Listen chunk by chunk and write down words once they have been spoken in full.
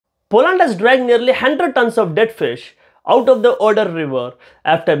Poland has dragged nearly 100 tons of dead fish out of the Oder river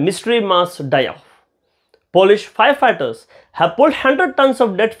after mystery mass die-off. Polish firefighters have pulled 100 tons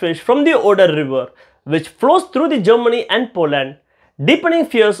of dead fish from the Oder river, which flows through the Germany and Poland, deepening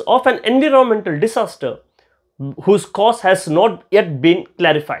fears of an environmental disaster whose cause has not yet been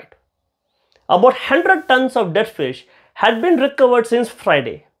clarified. About 100 tons of dead fish had been recovered since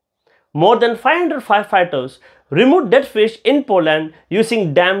Friday. More than 500 firefighters removed dead fish in Poland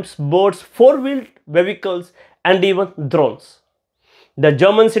using dams, boats, four-wheeled vehicles, and even drones. The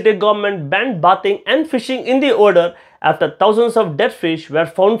German city government banned bathing and fishing in the Oder after thousands of dead fish were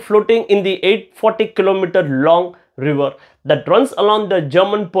found floating in the 840-kilometer long river that runs along the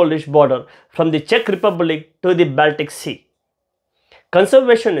German-Polish border from the Czech Republic to the Baltic Sea.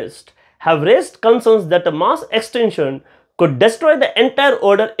 Conservationists have raised concerns that a mass extinction could destroy the entire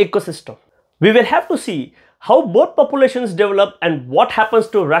Oder ecosystem. We will have to see how both populations develop and what happens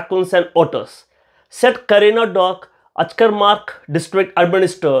to raccoons and otters, said Karina Dock, Achkarmark district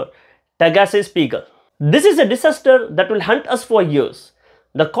administrator, Tagase Spiegel. This is a disaster that will hunt us for years.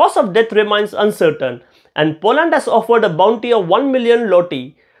 The cause of death remains uncertain, and Poland has offered a bounty of 1 million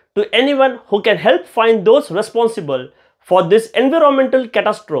zloty to anyone who can help find those responsible for this environmental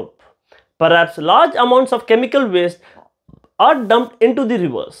catastrophe. Perhaps large amounts of chemical waste are dumped into the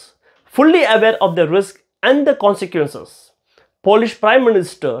rivers, fully aware of the risk and the consequences, Polish Prime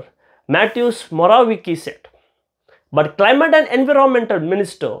Minister Mateusz Morawiecki said. But Climate and Environmental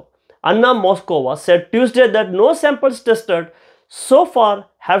Minister Anna Moskova said Tuesday that no samples tested so far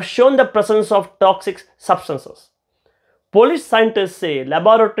have shown the presence of toxic substances. Polish scientists say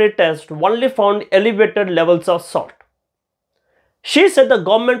laboratory tests only found elevated levels of salt. She said the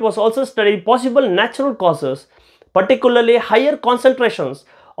government was also studying possible natural causes, particularly higher concentrations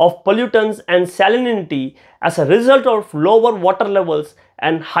of pollutants and salinity as a result of lower water levels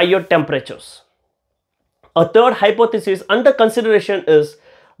and higher temperatures. A third hypothesis under consideration is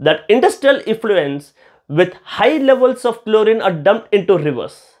that industrial effluents with high levels of chlorine are dumped into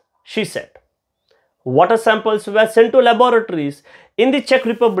rivers, she said. Water samples were sent to laboratories in the Czech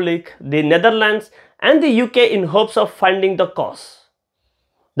Republic, the Netherlands, and the UK in hopes of finding the cause.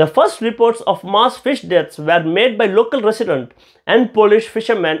 The first reports of mass fish deaths were made by local residents and Polish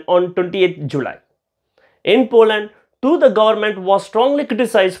fishermen on 28 July. In Poland, too, the government was strongly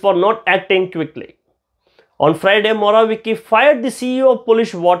criticized for not acting quickly. On Friday, Morawiecki fired the CEO of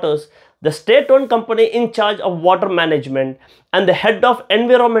Polish Waters, the state-owned company in charge of water management, and the head of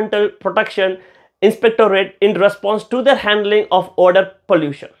Environmental Protection Inspectorate in response to their handling of Oder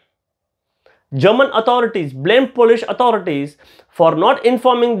pollution. German authorities blamed Polish authorities for not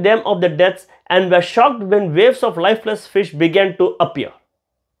informing them of the deaths and were shocked when waves of lifeless fish began to appear.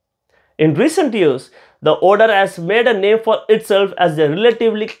 In recent years, the Oder has made a name for itself as a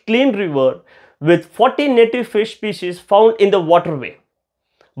relatively clean river with 40 native fish species found in the waterway.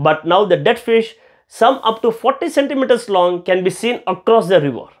 But now the dead fish, some up to 40 centimeters long, can be seen across the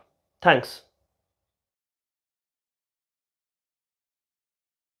river. Thanks.